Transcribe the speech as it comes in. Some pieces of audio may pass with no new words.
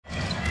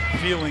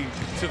feeling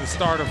to the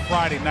start of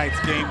Friday night's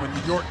game when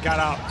New York got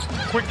out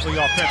quickly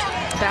offensively.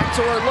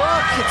 Backdoor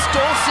look, it's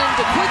Dolson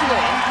to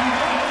Quigley.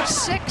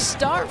 6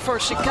 start for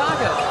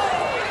Chicago.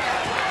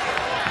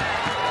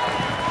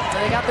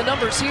 They got the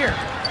numbers here.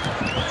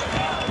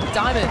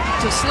 Diamond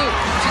to Sloot.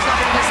 She's not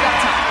gonna miss that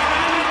time.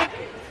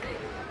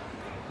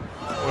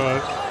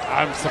 Well,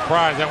 I'm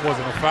surprised that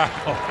wasn't a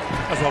foul.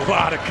 That's a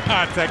lot of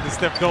contact that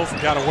Steph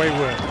Dolson got away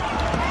with.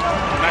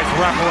 Nice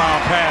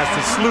wraparound pass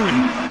to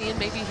Sluty. And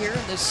maybe here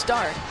in this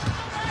start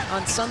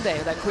on Sunday,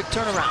 that quick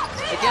turnaround.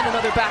 Again,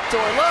 another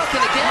backdoor look,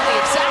 and again, the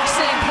exact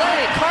same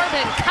play.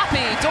 Carmen,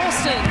 copy,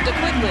 Dolson to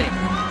Quigley.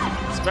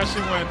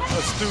 Especially when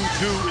a Stu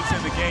Dew is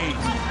in the game.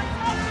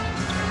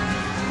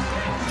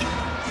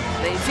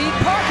 They feed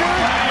Parker.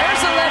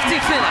 There's a lefty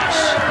finish.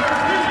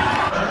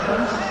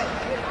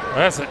 Well,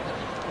 that's a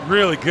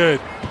really good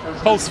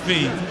post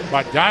feed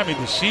by Diamond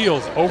to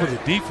Shields over the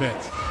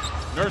defense.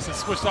 Nurse has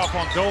switched off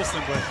on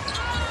Dolson, but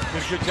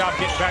did a good job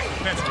getting back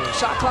defensively.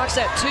 Shot clock's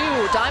at 2.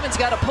 Diamond's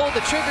got to pull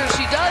the trigger.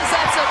 She does.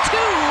 That's a 2.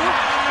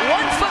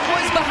 1 foot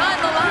was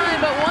behind the line,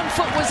 but 1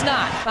 foot was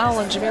not. Foul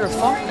on Jamira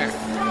Faulkner.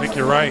 I think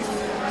you're right.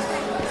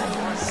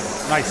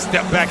 Nice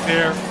step back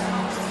there.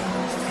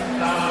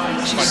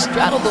 She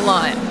straddled the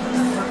line.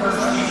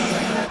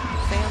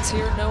 Fans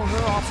here know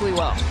her awfully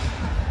well.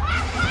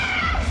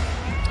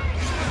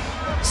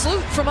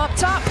 Sloot from up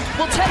top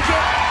will take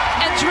it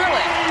and drill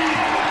it.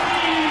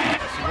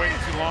 She waited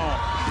too long.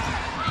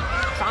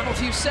 Final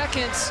few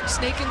seconds,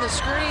 snaking the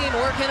screen,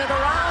 working it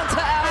around to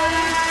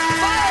Allen.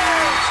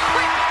 Fires!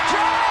 Quick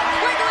draw!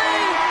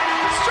 Quigley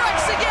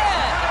strikes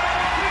again!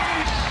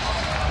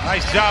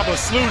 Nice job of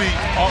Sluty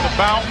on the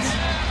bounce,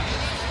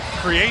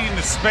 creating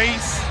the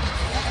space,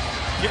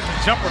 getting the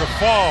jumper to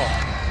fall.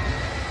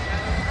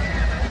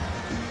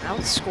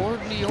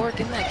 Outscored New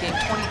York in that game,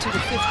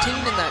 22-15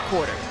 in that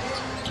quarter.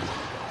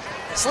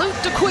 Sloot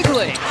to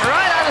Quigley,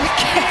 right out of the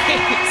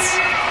gates.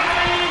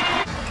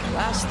 The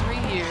last 3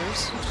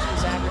 years,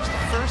 she's averaged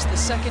the first, the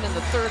second, and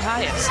the third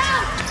highest.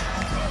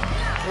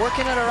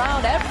 Working it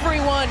around,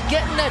 everyone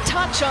getting a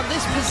touch on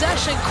this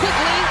possession.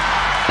 Quigley,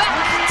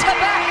 back to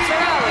back for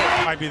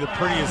Allie. Might be the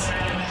prettiest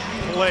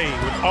play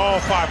with all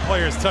 5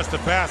 players touch the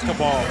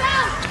basketball,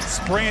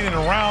 spraying it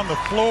around the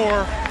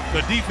floor.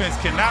 The defense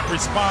cannot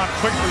respond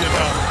quickly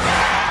enough.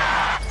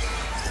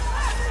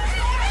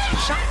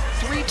 Shot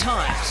 3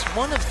 times,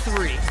 1 of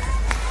 3.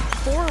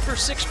 4 of her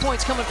 6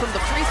 points coming from the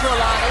free throw line.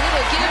 A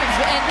little give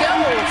and go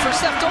for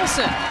Steph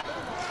Dolson.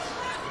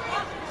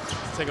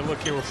 Let's take a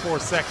look here with 4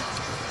 seconds.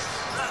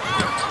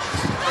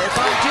 If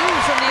I do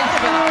from the out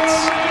of bounds.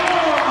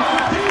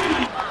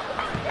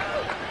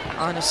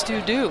 On a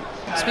Stu Dew.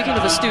 Speaking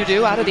of a Stu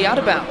Dew, out of the out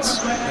of bounds.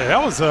 Yeah,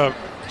 that was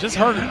just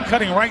her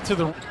cutting right to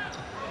the.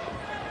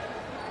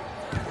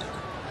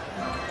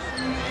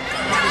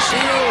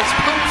 Shields,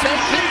 pump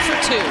fake, in for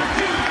 2.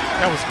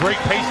 That was great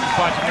patience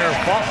by Jamira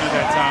Faulkner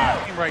that time.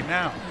 Right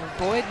now.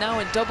 Boyd now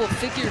in double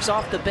figures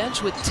off the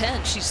bench with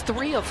 10. She's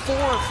 3 of 4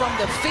 from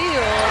the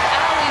field.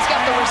 Allie's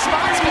got the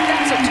response, but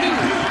that's a 2.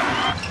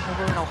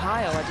 Over in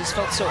Ohio, I just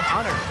felt so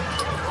honored.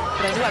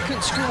 But I knew I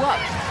couldn't screw up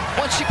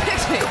once she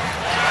picked me.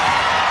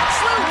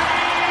 Sloot!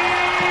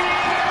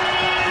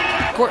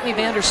 Courtney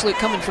Vandersloot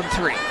coming from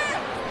 3.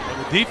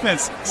 Well, the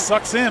defense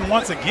sucks in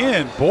once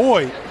again.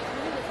 Boyd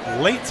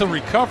late to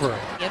recover.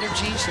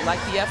 Energy, she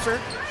liked the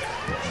effort.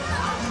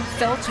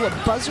 Fell to a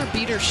buzzer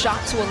beater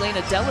shot to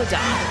Elena Deladon,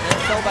 and then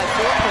fell by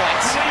 4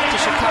 points to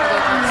Chicago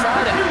on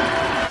Friday.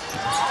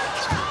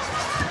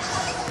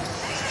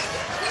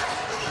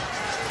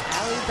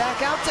 Allie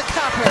back out to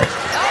Copper.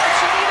 Oh,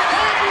 she needed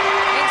that,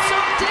 and so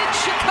did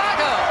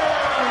Chicago.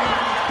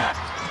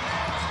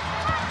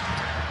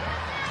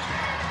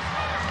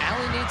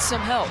 Allie needs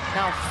some help.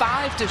 Now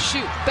 5 to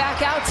shoot.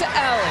 Back out to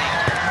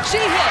Allie. She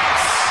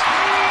hits.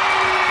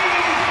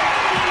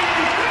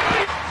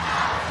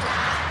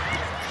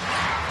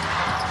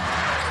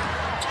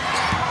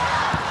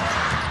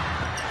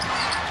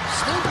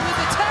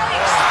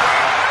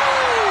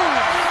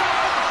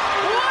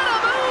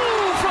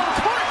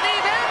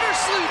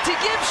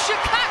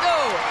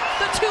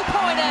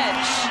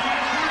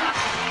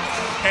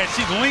 And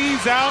she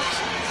leans out,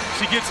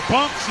 she gets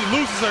bumped, she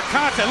loses her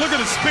contact. Look at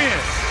the spin.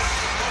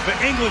 The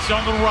English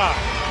on the rock.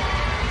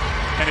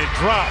 And it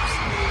drops.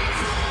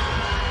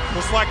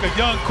 Looks like a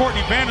young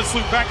Courtney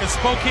Vandersloot back in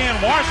Spokane,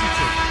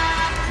 Washington.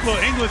 A little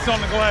English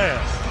on the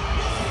glass.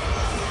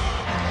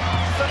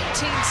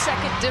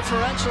 13-second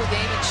differential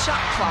game in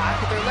shot clock,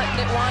 but they're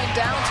letting it wind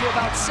down to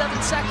about 7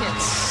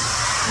 seconds.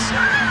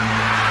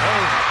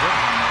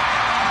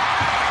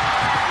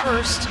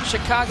 First,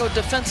 Chicago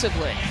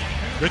defensively.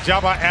 Good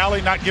job by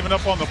Allie not giving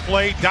up on the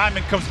play.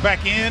 Diamond comes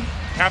back in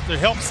after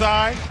help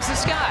side. It's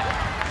this guy.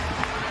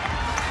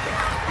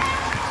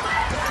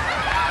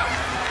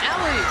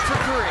 Allie for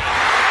 3.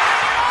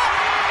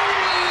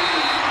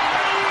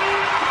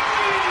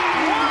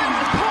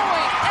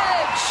 1-point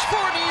edge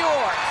for New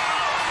York.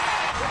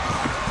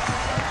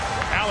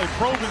 Allie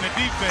probing the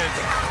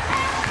defense.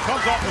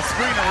 Comes off the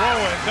screen and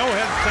roll and no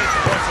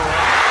hesitation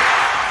whatsoever.